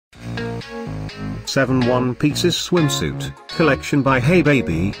7 one-pieces swimsuit collection by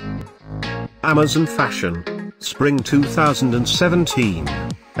Heybaby. Amazon Fashion, Spring 2017.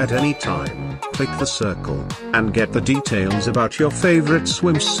 At any time, click the circle, and get the details about your favorite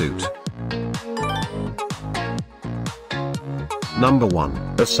swimsuit. Number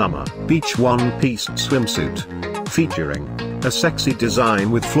 1, a summer beach one-piece swimsuit. Featuring a sexy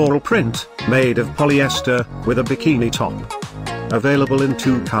design with floral print, made of polyester, with a bikini top. Available in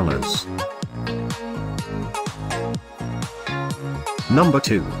 2 colors. Number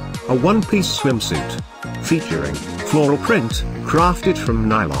 2, a one-piece swimsuit. Featuring floral print, crafted from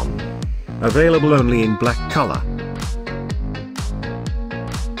nylon. Available only in black color.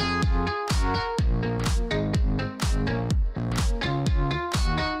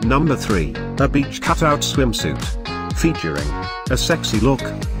 Number 3, a beach cutout swimsuit. Featuring a sexy look,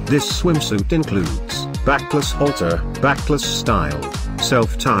 this swimsuit includes backless halter, backless styled,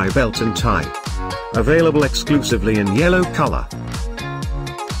 self-tie belt and tie. Available exclusively in yellow color.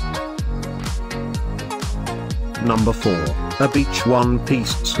 Number 4, a beach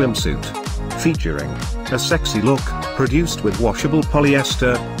one-piece swimsuit. Featuring a sexy look, produced with washable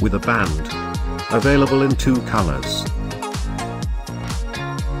polyester, with a band. Available in 2 colors.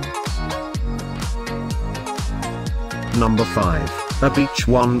 Number 5, a beach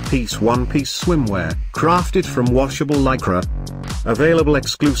one-piece swimwear, crafted from washable lycra. Available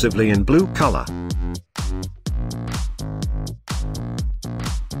exclusively in blue color.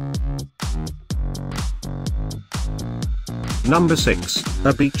 Number 6,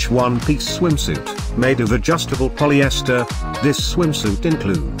 a beach one-piece swimsuit, made of adjustable polyester. This swimsuit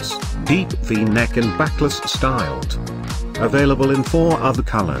includes deep V-neck and backless styled. Available in 4 other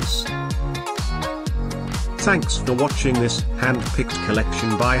colors. Thanks for watching this hand-picked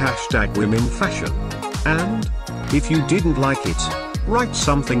collection by #WomenFashion. And, if you didn't like it, write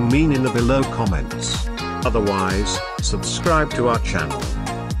something mean in the below comments. Otherwise, subscribe to our channel.